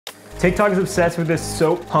TikTok is obsessed with this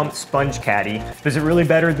soap pump sponge caddy. Is it really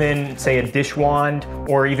better than, say, a dish wand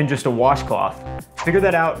or even just a washcloth? To figure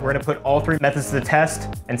that out, we're gonna put all three methods to the test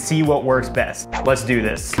and see what works best. Let's do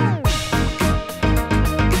this. So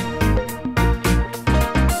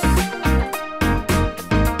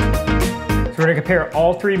we're gonna compare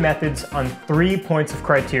all three methods on 3 points of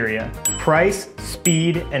criteria: price,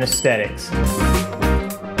 speed, and aesthetics.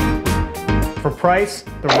 For price,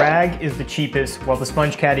 the rag is the cheapest, while the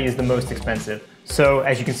sponge caddy is the most expensive. So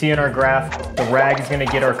as you can see in our graph, the rag is gonna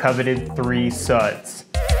get our coveted 3 suds.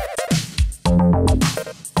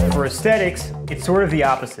 For aesthetics, it's sort of the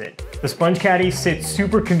opposite. The sponge caddy sits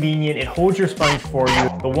super convenient, it holds your sponge for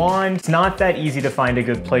you. The wand, it's not that easy to find a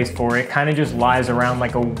good place for it. It kind of just lies around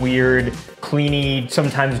like a weird, cleany,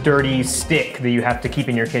 sometimes dirty stick that you have to keep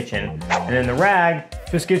in your kitchen. And then the rag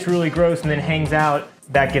just gets really gross and then hangs out.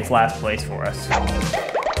 That gets last place for us.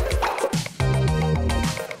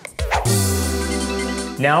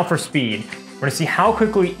 Now for speed. We're gonna see how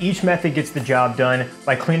quickly each method gets the job done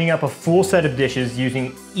by cleaning up a full set of dishes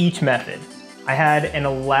using each method. I had an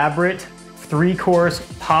elaborate 3-course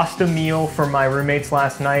pasta meal for my roommates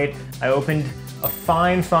last night. I opened a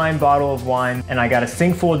fine bottle of wine and I got a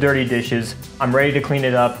sink full of dirty dishes. I'm ready to clean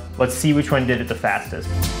it up. Let's see which one did it the fastest.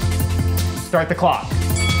 Start the clock.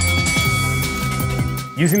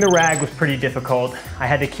 Using the rag was pretty difficult. I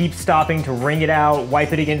had to keep stopping to wring it out,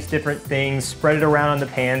 wipe it against different things, spread it around on the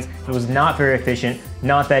pans. It was not very efficient,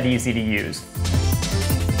 not that easy to use.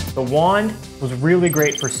 The wand was really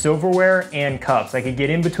great for silverware and cups. I could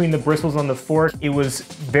get in between the bristles on the fork. It was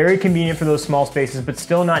very convenient for those small spaces, but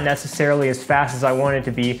still not necessarily as fast as I wanted it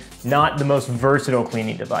to be, not the most versatile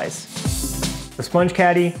cleaning device. The sponge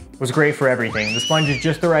caddy was great for everything. The sponge is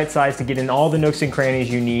just the right size to get in all the nooks and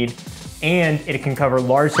crannies you need, and it can cover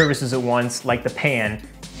large surfaces at once, like the pan.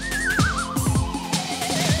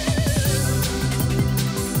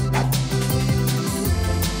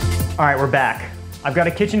 All right, we're back. I've got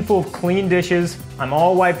a kitchen full of clean dishes. I'm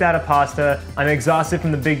all wiped out of pasta. I'm exhausted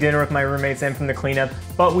from the big dinner with my roommates and from the cleanup,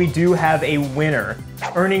 but we do have a winner.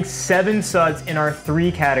 Earning 7 suds in our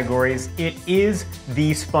 3 categories, it is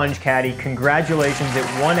the sponge caddy. Congratulations, it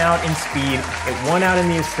won out in speed, it won out in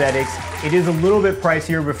the aesthetics. It is a little bit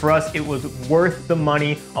pricier, but for us, it was worth the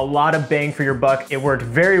money, a lot of bang for your buck. It worked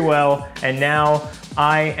very well, and now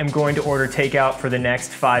I am going to order takeout for the next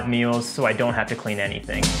 5 meals so I don't have to clean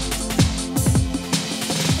anything.